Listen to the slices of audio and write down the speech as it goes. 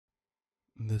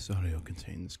This audio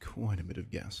contains quite a bit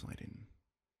of gaslighting.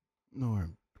 Or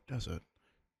does it?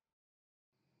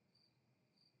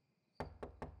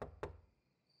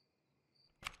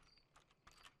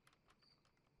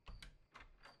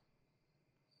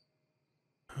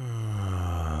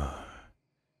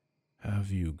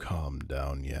 Have you calmed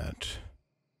down yet?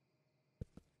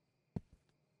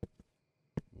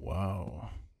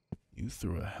 Wow, you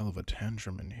threw a hell of a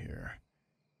tantrum in here.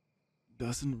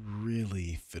 Doesn't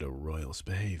really fit a royal's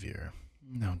behavior,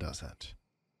 now does it?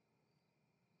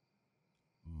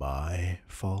 My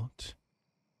fault?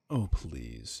 Oh,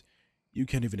 please. You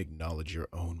can't even acknowledge your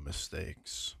own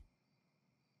mistakes.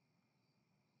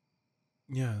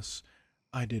 Yes,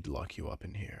 I did lock you up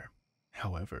in here.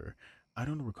 However, I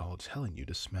don't recall telling you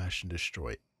to smash and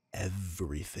destroy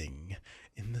everything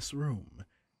in this room.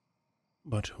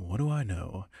 But what do I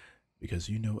know? Because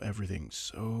you know everything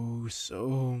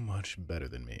so much better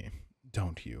than me,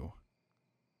 don't you?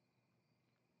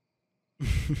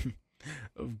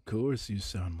 Of course you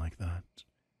sound like that.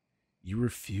 You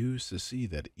refuse to see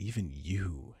that even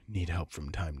you need help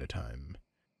from time to time.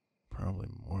 Probably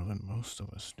more than most of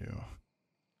us do.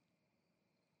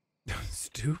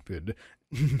 Stupid?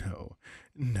 No,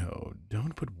 no,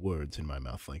 don't put words in my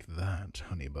mouth like that,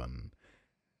 honey bun.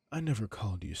 I never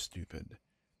called you stupid.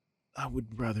 I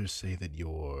would rather say that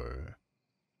you're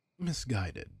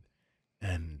misguided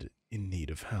and in need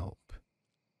of help.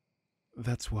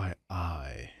 That's why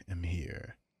I am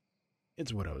here.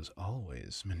 It's what I was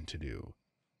always meant to do,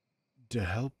 to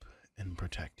help and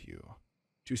protect you,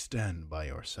 to stand by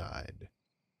your side.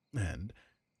 And,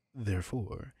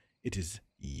 therefore, it is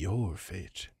your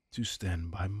fate to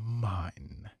stand by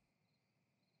mine.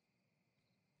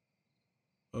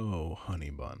 Oh, honey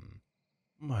bun,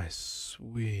 my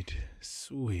sweet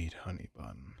honey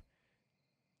bun.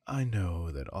 I know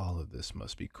that all of this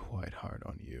must be quite hard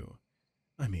on you.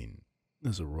 I mean,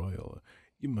 as a royal,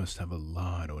 you must have a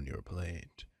lot on your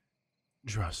plate.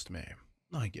 Trust me,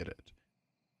 I get it.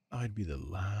 I'd be the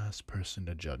last person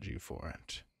to judge you for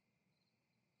it.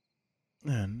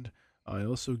 And I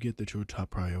also get that your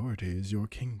top priority is your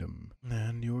kingdom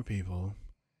and your people.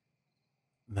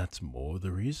 That's more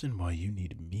the reason why you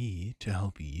need me to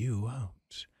help you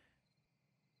out.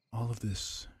 All of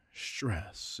this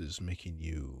stress is making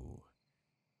you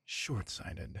short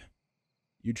sighted.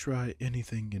 You try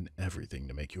anything and everything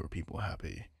to make your people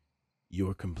happy.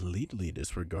 You're completely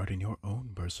disregarding your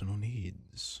own personal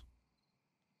needs.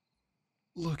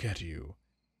 Look at you.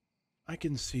 I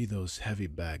can see those heavy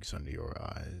bags under your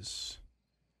eyes.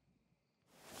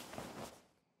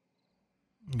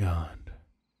 God,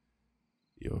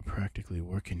 you're practically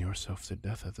working yourself to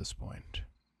death at this point.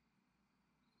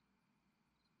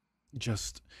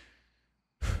 Just.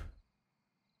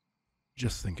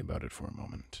 Just think about it for a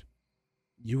moment.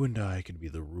 You and I could be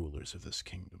the rulers of this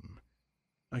kingdom.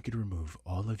 I could remove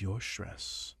all of your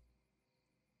stress.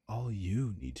 All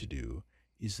you need to do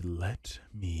is let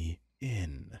me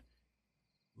in.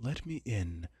 Let me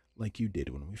in like you did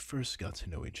when we first got to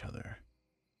know each other.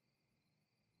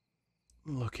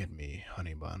 Look at me,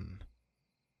 honey bun.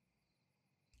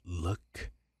 Look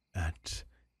at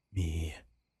me.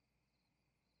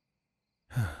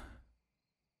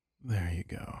 There you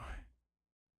go.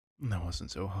 That wasn't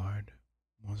so hard,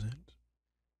 was it?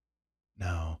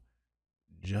 Now,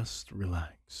 just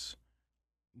relax.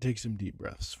 Take some deep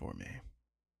breaths for me.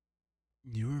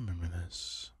 You remember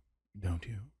this, don't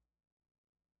you?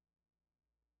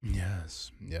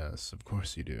 Yes, of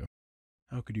course you do.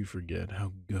 How could you forget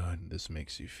how good this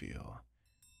makes you feel?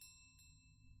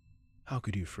 How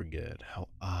could you forget how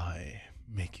I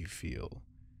make you feel?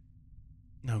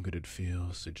 How good it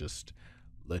feels to just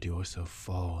let yourself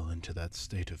fall into that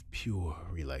state of pure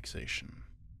relaxation.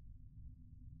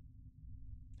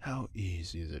 How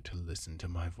easy is it to listen to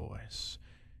my voice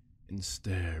and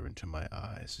stare into my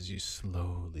eyes as you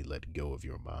slowly let go of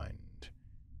your mind?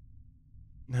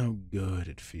 How good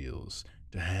it feels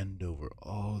to hand over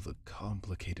all the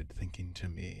complicated thinking to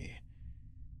me,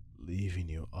 leaving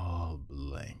you all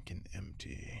blank and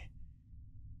empty.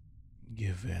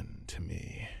 Give in to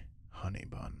me, honey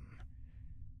bun.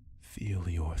 Feel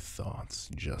your thoughts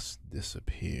just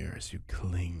disappear as you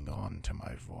cling on to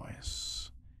my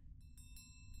voice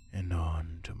and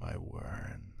on to my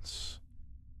words.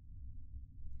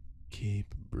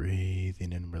 Keep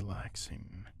breathing and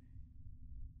relaxing.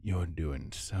 You're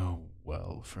doing so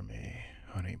well for me,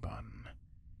 honey bun.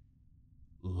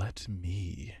 Let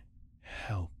me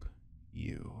help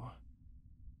you.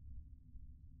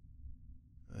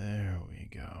 There we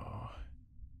go.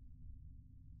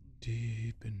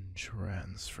 Deep in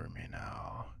trance for me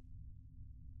now.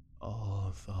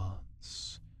 All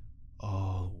thoughts,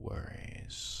 all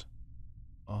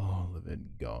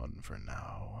it gone for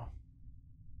now.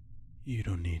 You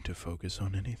don't need to focus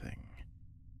on anything.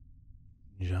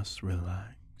 Just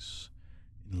relax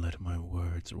and let my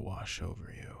words wash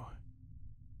over you,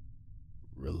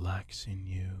 relaxing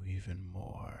you even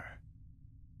more.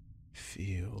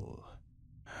 Feel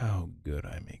how good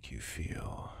I make you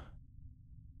feel.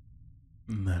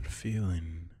 That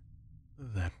feeling,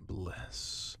 that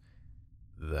bliss,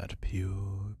 that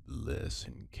pure bliss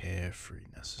and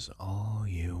carefreeness is all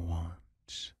you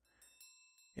want.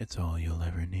 It's all you'll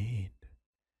ever need.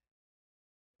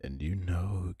 And you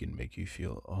know who can make you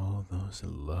feel all those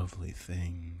lovely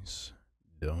things,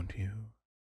 don't you?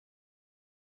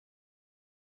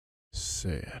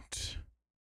 Say it.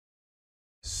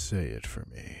 Say it for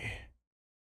me.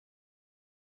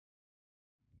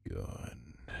 Good.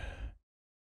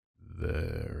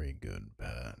 Very good,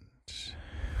 Pat.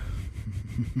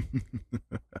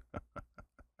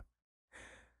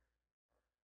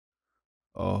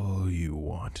 All you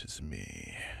want is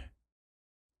me.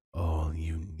 All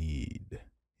you need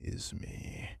is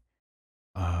me.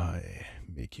 I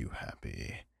make you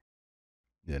happy.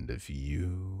 And if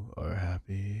you are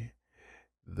happy,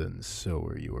 then so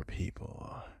are your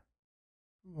people.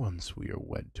 Once we are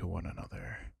wed to one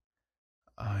another,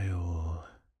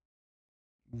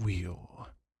 we'll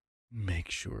make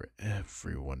sure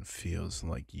everyone feels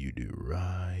like you do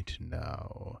right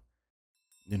now.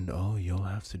 And all you'll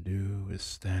have to do is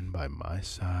stand by my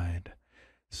side,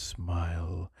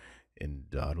 smile, and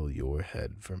dawdle your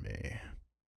head for me.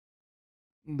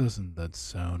 Doesn't that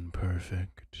sound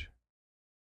perfect?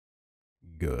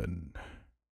 Good.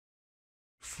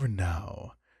 For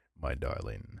now, my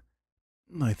darling,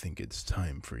 I think it's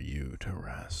time for you to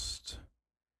rest.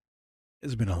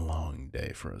 It's been a long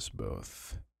day for us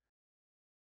both.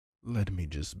 Let me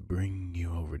just bring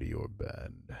you over to your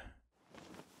bed.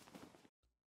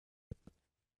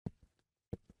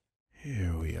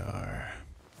 Here we are,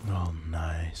 all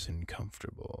nice and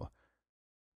comfortable.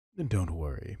 And don't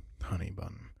worry, honey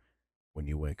bun. When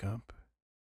you wake up,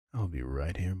 I'll be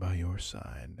right here by your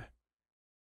side.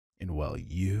 And while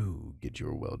you get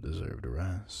your well-deserved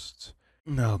rest,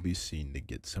 I'll be seen to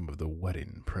get some of the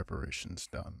wedding preparations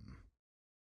done.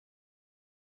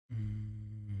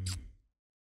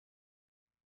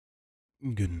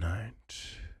 Good night,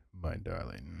 my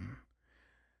darling,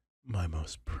 my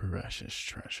most precious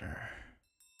treasure.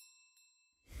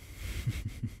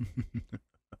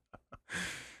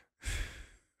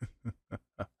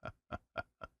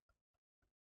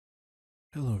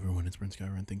 Hello everyone, it's Prince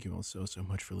Kairo, and thank you all so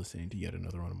much for listening to yet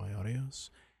another one of my audios.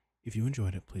 If you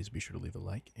enjoyed it, please be sure to leave a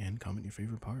like and comment your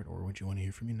favorite part or what you want to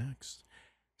hear from me next.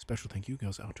 Special thank you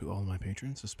goes out to all of my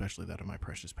patrons, especially that of my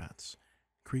precious pets.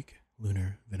 Creek,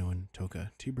 Lunar, Vinoan,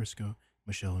 Toka, T. Briscoe,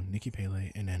 Michelle, Nikki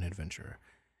Pele, and An Adventurer.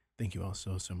 Thank you all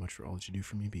so much for all that you do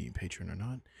for me, be you patron or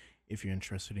not. If you're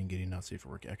interested in getting Not Safe for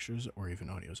Work extras or even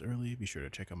audios early, be sure to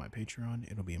check out my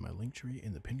Patreon. It'll be in my link tree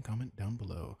in the pinned comment down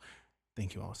below.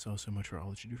 Thank you all so much for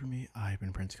all that you do for me. I've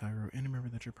been Prince Kairo, and remember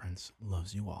that your prince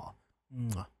loves you all.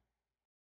 Mwah.